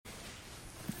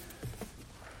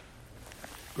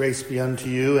Grace be unto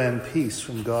you and peace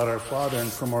from God our Father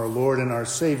and from our Lord and our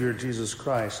Savior Jesus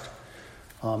Christ.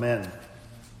 Amen.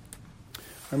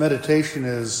 Our meditation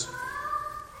is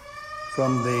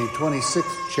from the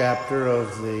 26th chapter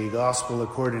of the Gospel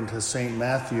according to St.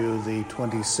 Matthew, the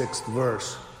 26th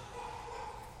verse.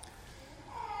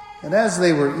 And as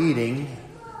they were eating,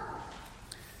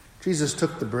 Jesus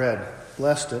took the bread,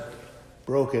 blessed it,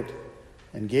 broke it,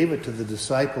 and gave it to the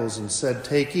disciples and said,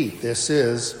 "Take, eat, this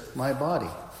is my body."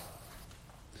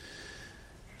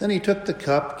 Then he took the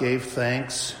cup, gave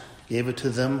thanks, gave it to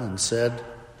them, and said,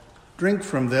 "Drink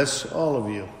from this, all of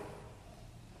you.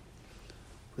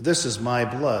 For this is my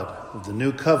blood of the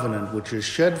new covenant, which is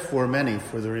shed for many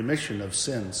for the remission of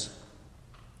sins.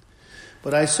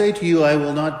 But I say to you, I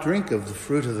will not drink of the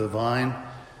fruit of the vine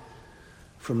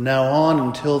from now on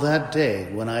until that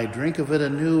day when I drink of it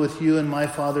anew with you in my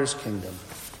Father's kingdom."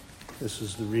 This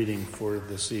is the reading for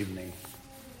this evening.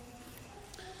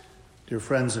 Dear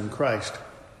friends in Christ,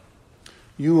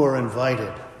 you are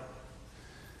invited.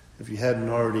 If you hadn't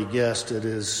already guessed, it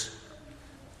is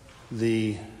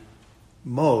the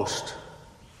most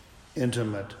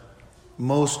intimate,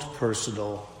 most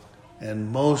personal,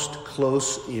 and most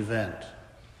close event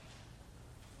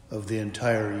of the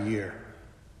entire year.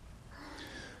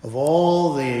 Of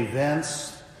all the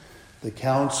events, the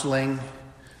counseling,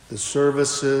 the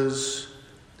services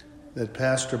that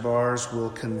Pastor Bars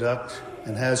will conduct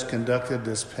and has conducted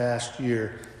this past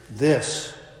year,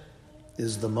 this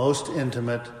is the most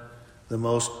intimate, the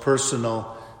most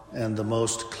personal, and the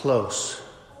most close.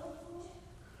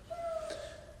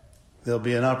 There'll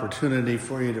be an opportunity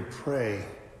for you to pray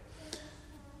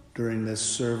during this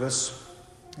service,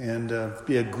 and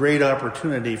be a great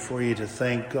opportunity for you to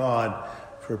thank God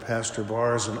for Pastor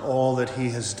Bars and all that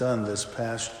he has done this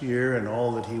past year and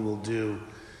all that he will do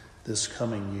this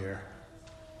coming year.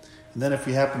 And then if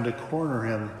you happen to corner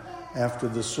him after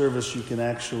the service, you can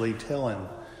actually tell him,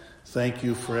 thank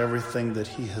you for everything that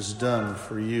he has done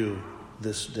for you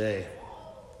this day.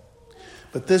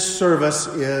 But this service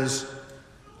is,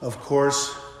 of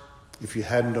course, if you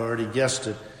hadn't already guessed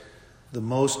it, the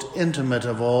most intimate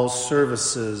of all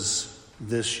services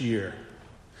this year.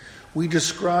 We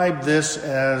describe this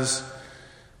as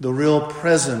the real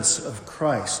presence of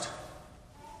Christ.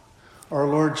 Our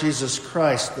Lord Jesus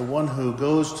Christ, the one who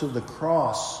goes to the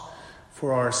cross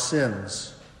for our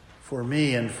sins, for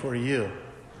me and for you.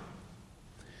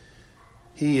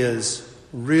 He is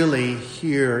really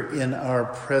here in our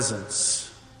presence.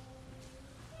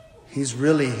 He's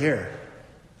really here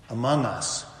among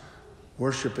us,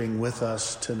 worshiping with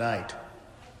us tonight.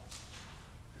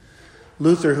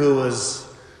 Luther, who was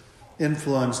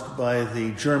influenced by the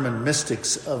German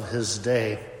mystics of his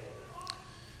day,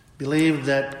 believed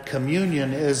that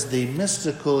communion is the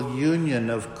mystical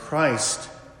union of Christ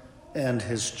and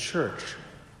his church.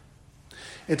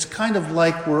 It's kind of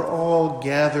like we're all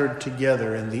gathered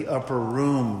together in the upper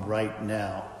room right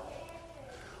now.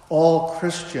 All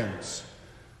Christians,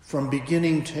 from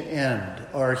beginning to end,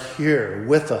 are here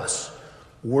with us,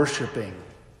 worshiping.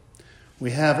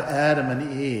 We have Adam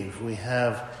and Eve. We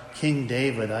have King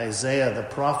David, Isaiah, the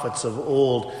prophets of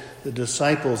old, the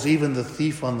disciples, even the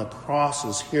thief on the cross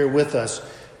is here with us,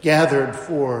 gathered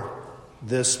for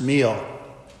this meal,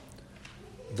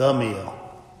 the meal.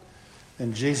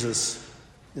 And Jesus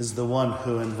is the one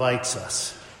who invites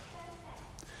us.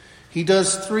 He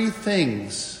does three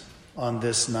things on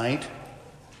this night,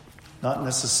 not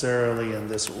necessarily in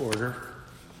this order.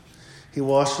 He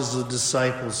washes the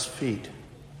disciples' feet.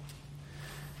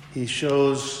 He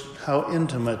shows how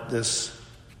intimate this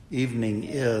evening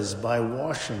is by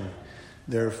washing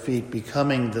their feet,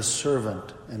 becoming the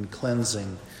servant and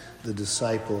cleansing the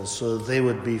disciples so that they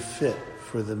would be fit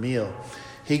for the meal.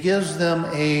 He gives them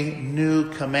a new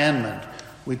commandment.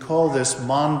 We call this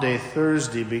Maundy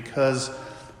Thursday because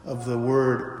of the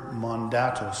word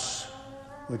mandatus,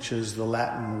 which is the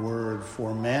Latin word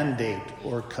for mandate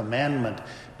or commandment,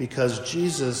 because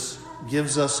Jesus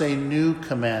gives us a new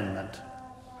commandment.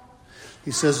 He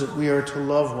says that we are to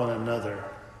love one another.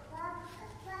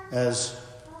 As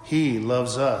he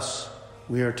loves us,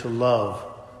 we are to love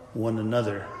one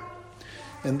another.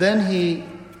 And then he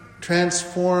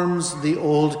transforms the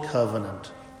old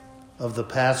covenant of the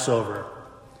Passover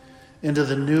into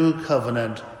the new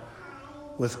covenant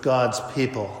with God's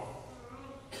people.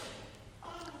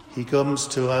 He comes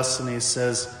to us and he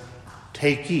says,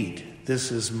 "Take, eat.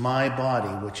 This is my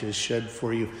body, which is shed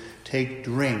for you. Take,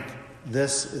 drink.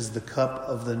 This is the cup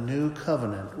of the new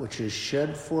covenant, which is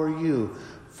shed for you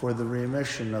for the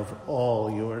remission of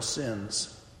all your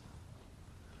sins."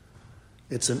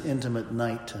 It's an intimate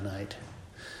night tonight.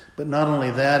 But not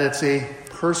only that, it's a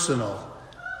personal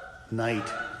night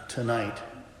tonight.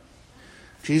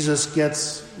 Jesus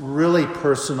gets really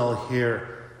personal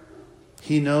here.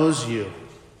 He knows you.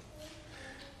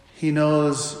 He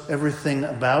knows everything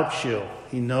about you.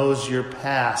 He knows your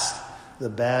past, the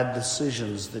bad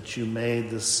decisions that you made,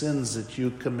 the sins that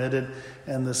you committed,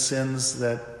 and the sins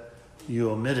that you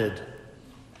omitted.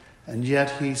 And yet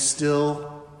he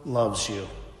still loves you.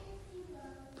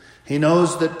 He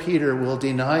knows that Peter will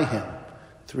deny him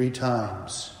 3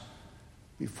 times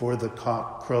before the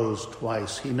cock crows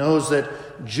twice. He knows that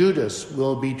Judas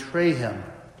will betray him.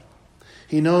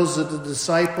 He knows that the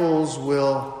disciples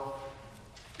will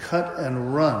cut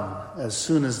and run as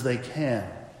soon as they can.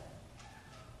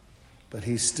 But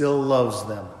he still loves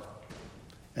them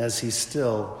as he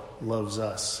still loves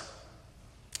us.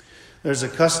 There's a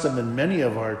custom in many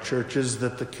of our churches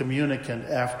that the communicant,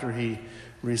 after he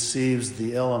receives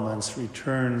the elements,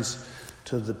 returns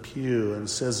to the pew and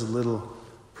says a little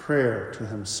prayer to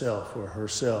himself or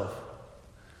herself.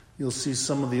 You'll see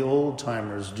some of the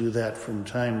old-timers do that from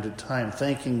time to time,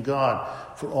 thanking God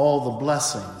for all the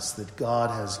blessings that God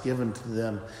has given to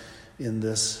them in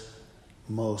this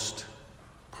most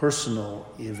personal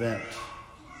event.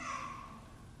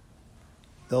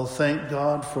 They'll thank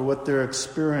God for what they're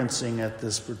experiencing at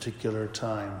this particular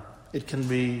time. It can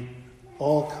be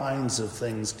all kinds of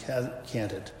things,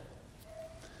 can't it?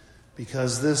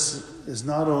 Because this is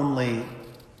not only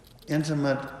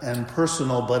intimate and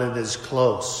personal, but it is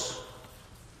close.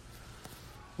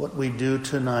 What we do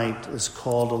tonight is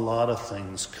called a lot of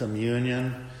things: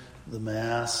 communion, the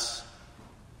Mass,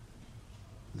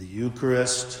 the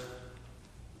Eucharist,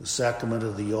 the sacrament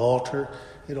of the altar.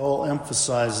 It all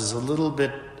emphasizes a little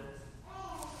bit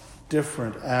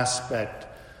different aspect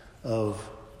of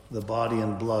the body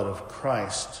and blood of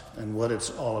Christ and what it's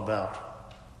all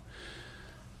about.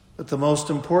 But the most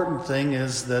important thing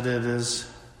is that it is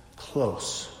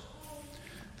close,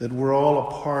 that we're all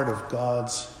a part of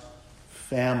God's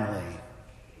family,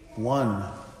 one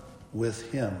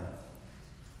with him.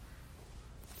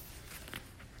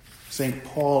 St.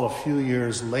 Paul, a few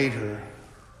years later,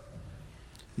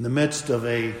 in the midst of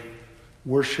a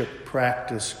worship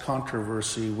practice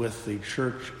controversy with the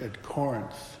church at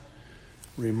Corinth,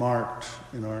 remarked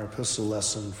in our epistle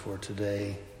lesson for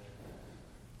today,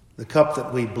 "The cup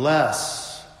that we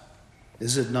bless,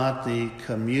 is it not the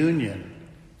communion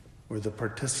or the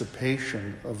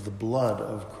participation of the blood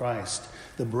of Christ?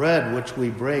 The bread which we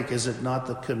break, is it not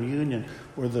the communion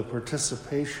or the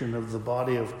participation of the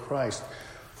body of Christ?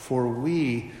 For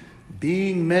we,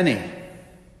 being many,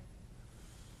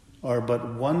 are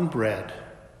but one bread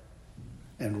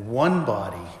and one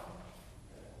body,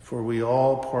 for we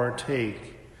all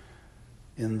partake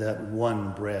in that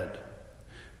one bread."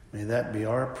 May that be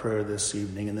our prayer this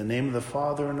evening. In the name of the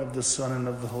Father, and of the Son, and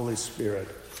of the Holy Spirit.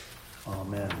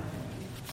 Amen.